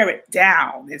tear it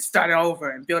down and start it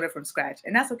over and build it from scratch.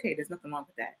 And that's okay. There's nothing wrong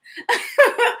with that.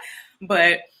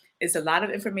 But it's a lot of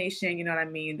information, you know what I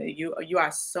mean? That you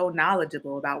are so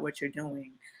knowledgeable about what you're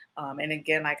doing. And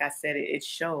again, like I said, it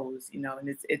shows,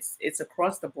 and it's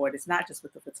across the board. It's not just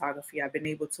with the photography. I've been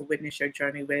able to witness your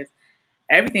journey with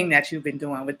everything that you've been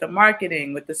doing, with the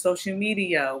marketing, with the social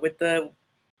media, with the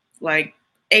like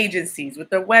agencies, with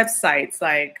the websites,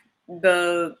 like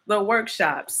the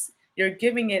workshops. You're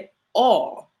giving it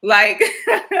all. Like,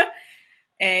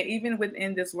 and even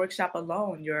within this workshop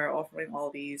alone, you're offering all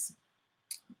these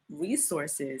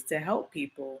resources to help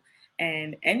people.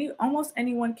 And almost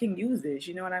anyone can use this.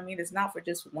 You know what I mean? It's not for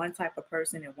just one type of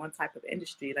person in one type of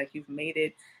industry. Like, you've made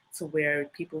it to where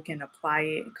people can apply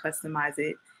it and customize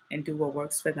it and do what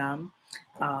works for them.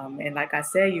 And like I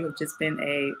said, you have just been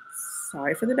a,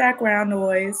 sorry for the background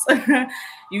noise.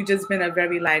 You've just been a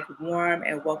very like warm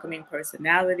and welcoming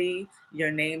personality.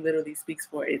 Your name literally speaks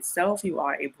for itself. You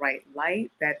are a bright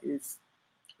light. That is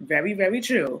very, very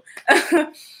true.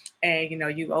 And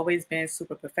you've always been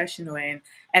super professional, and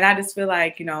I just feel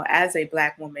like, as a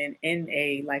Black woman in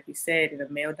a, like we said, in a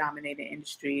male dominated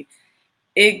industry,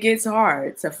 it gets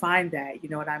hard to find that. You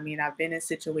know what I mean? I've been in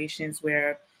situations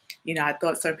where, I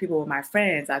thought certain people were my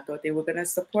friends. I thought they were going to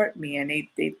support me, and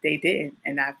they didn't.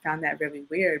 And I found that very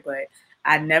weird, but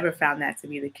I never found that to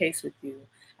be the case with you.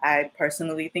 I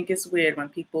personally think it's weird when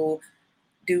people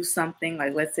do something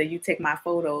like, let's say you take my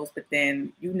photos, but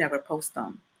then you never post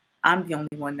them. I'm the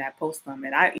only one that posts them,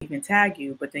 and I even tag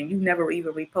you, but then you never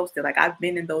even repost it. Like, I've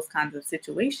been in those kinds of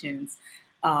situations.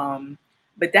 Um,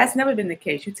 but that's never been the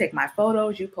case. You take my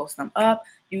photos, you post them up,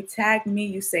 you tag me,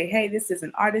 you say, hey, this is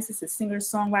an artist, this is singer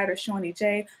songwriter Shawnee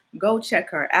J. Go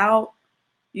check her out.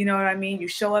 You know what I mean? You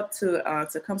show up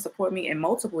to come support me in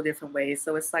multiple different ways.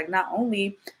 So it's like, not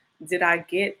only did I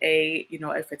get a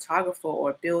photographer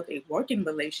or build a working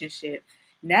relationship,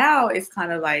 now it's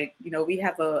kind of like, we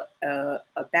have a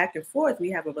back and forth.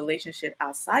 We have a relationship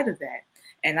outside of that.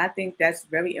 And I think that's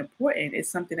very important. It's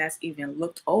something that's even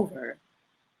looked over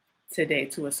today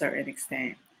to a certain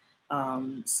extent.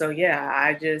 So yeah,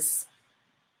 I just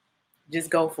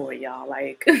go for it, y'all.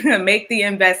 Like make the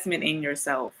investment in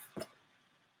yourself.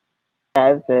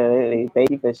 Absolutely.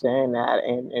 Thank you for sharing that.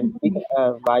 And speaking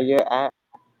of, while you're at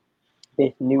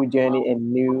this new journey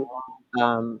and new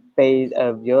phase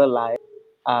of your life,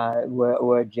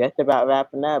 we're just about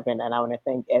wrapping up, and I want to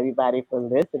thank everybody for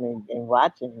listening and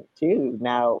watching too.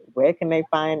 Now, where can they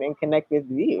find and connect with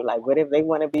you? Like, what if they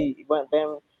want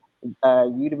them,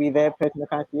 you to be their personal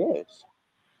concierge?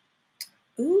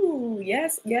 Ooh,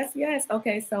 yes, yes, yes.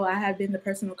 Okay, so I have been the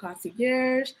personal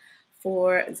concierge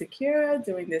for Zakira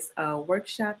during this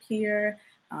workshop here.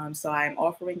 So I'm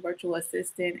offering virtual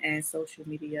assistant and social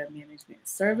media management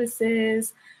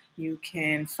services. You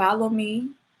can follow me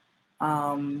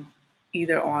um,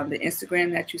 either on the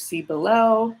Instagram that you see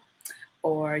below,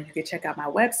 or you can check out my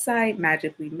website,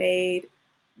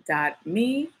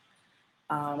 magicallymade.me.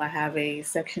 I have a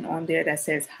section on there that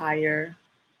says hire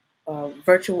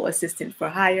virtual assistant for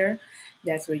hire.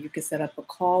 That's where you can set up a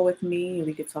call with me and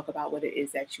we can talk about what it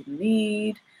is that you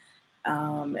need.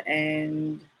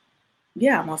 And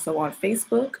yeah, I'm also on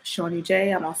Facebook, Shawnee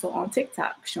J. I'm also on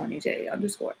TikTok, Shawnee J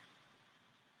underscore.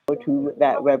 Go to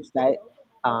that website.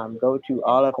 Go to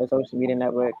all of her social media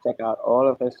networks. Check out all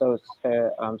of her services.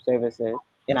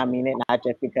 And I mean it not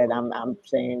just because I'm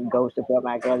saying go support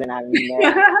my girl, and I mean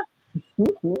that.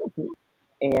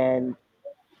 And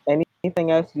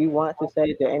anything else you want to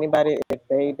say to anybody if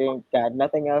they didn't got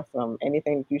nothing else from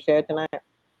anything that you shared tonight?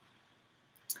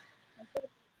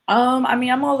 I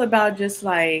mean, I'm all about just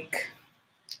like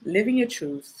living your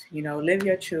truth, live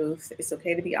your truth. It's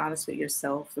okay to be honest with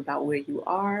yourself about where you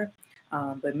are,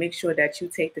 but make sure that you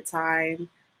take the time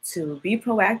to be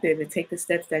proactive and take the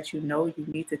steps that you know you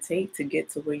need to take to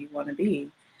get to where you want to be.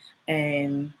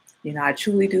 And, I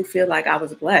truly do feel like I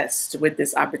was blessed with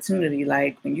this opportunity.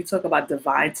 Like when you talk about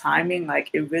divine timing,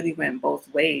 like it really went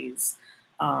both ways.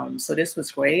 So this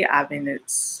was great. I've been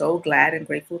so glad and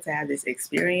grateful to have this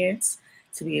experience,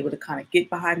 to be able to kind of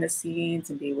get behind the scenes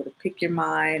and be able to pick your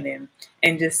mind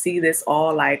and just see this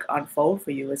all like unfold for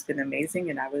you. It's been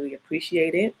amazing and I really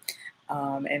appreciate it.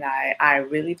 And I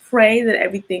really pray that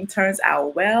everything turns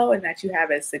out well and that you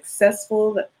have a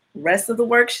successful rest of the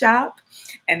workshop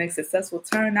and a successful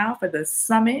turnout for the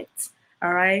summit.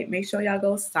 All right, make sure y'all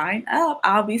go sign up.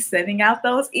 I'll be sending out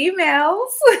those emails.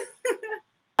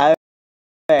 All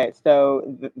right,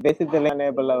 so this is the link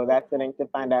there below. That's the link to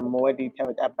find out more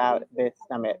details about this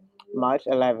summit, March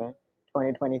 11th,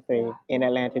 2023 in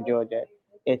Atlanta, Georgia.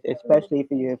 It's especially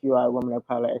for you if you are a woman of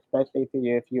color, especially for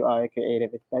you if you are a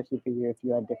creative, especially for you if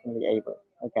you are differently able,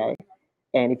 okay?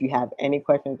 And if you have any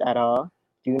questions at all,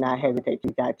 do not hesitate to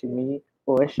reach out to me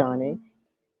or Shawnee.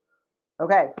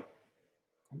 Okay,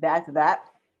 that's that.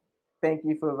 Thank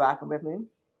you for rocking with me.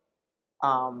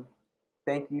 Um,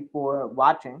 thank you for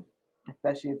watching,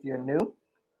 especially if you're new,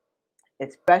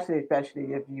 especially if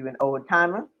you're an old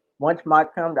timer. Once March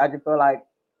comes, I just feel like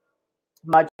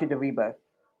March is a rebirth.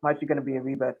 March is going to be a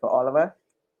rebirth for all of us,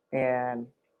 and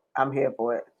I'm here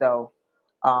for it. So,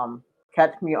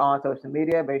 catch me on social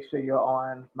media. Make sure you're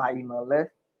on my email list.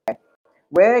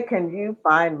 Where can you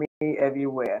find me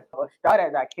everywhere? Well, start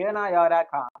at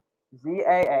ZakirNayar.com.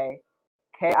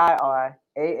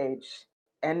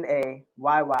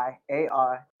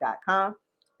 ZakirNayar.com.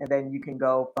 And then you can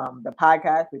go from the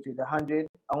podcast, which is 100,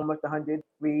 almost 100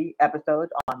 free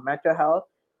episodes on mental health,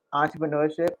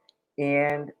 entrepreneurship,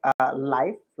 and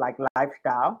life, like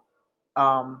lifestyle.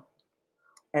 Um,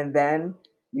 and then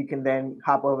you can then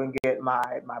hop over and get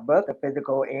my book, a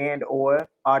physical and or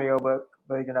audiobook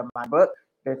version of my book.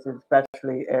 This is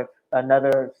especially if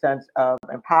another sense of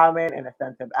empowerment and a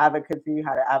sense of advocacy,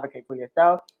 how to advocate for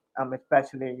yourself,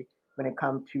 especially when it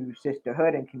comes to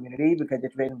sisterhood and community, because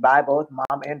it's written by both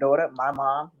mom and daughter. My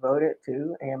mom wrote it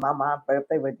too, and my mom's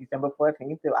birthday was December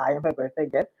 14th, so I am her birthday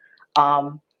gift.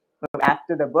 Um,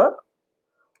 After the book,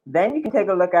 then you can take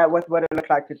a look at what it looks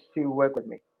like to work with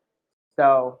me.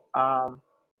 So,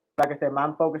 like I said,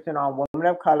 I'm focusing on women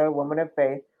of color, women of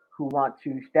faith who want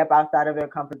to step outside of their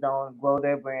comfort zone, grow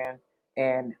their brand,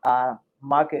 and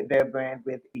market their brand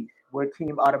with ease. We're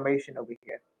team automation over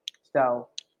here. So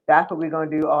that's what we're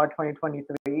going to do all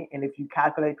 2023. And if you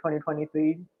calculate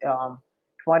 2023,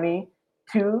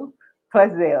 22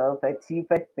 plus 0 plus 2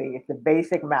 plus 3, it's the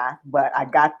basic math, but I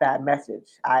got that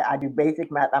message. I do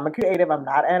basic math. I'm a creative, I'm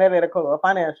not analytical or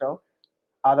financial,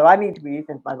 although I need to be,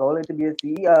 since my goal is to be a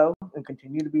CEO and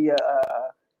continue to be a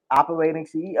operating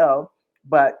CEO.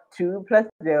 But 2 plus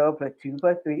 0 plus 2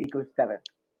 plus 3 equals 7.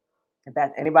 If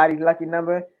that's anybody's lucky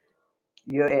number,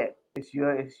 you're it. It's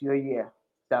your year.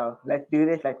 So let's do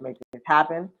this. Let's make this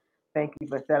happen. Thank you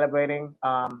for celebrating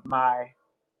my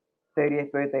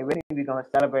 30th birthday with me. We're going to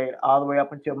celebrate all the way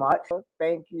up until March.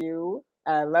 Thank you.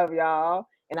 I love y'all.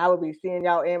 And I will be seeing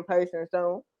y'all in person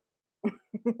soon.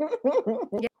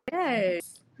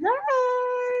 Yes.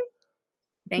 Yay!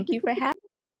 Thank you for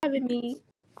having me.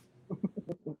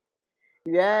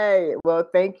 Yay. Well,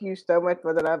 thank you so much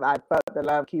for the love. I felt the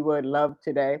love, keyword love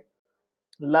today.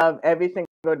 Love every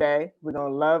single day. We're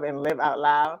going to love and live out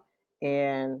loud.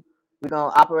 And we're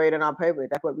going to operate in our purpose.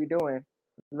 That's what we're doing.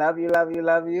 Love you, love you,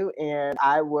 love you. And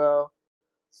I will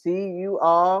see you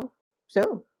all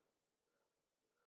soon.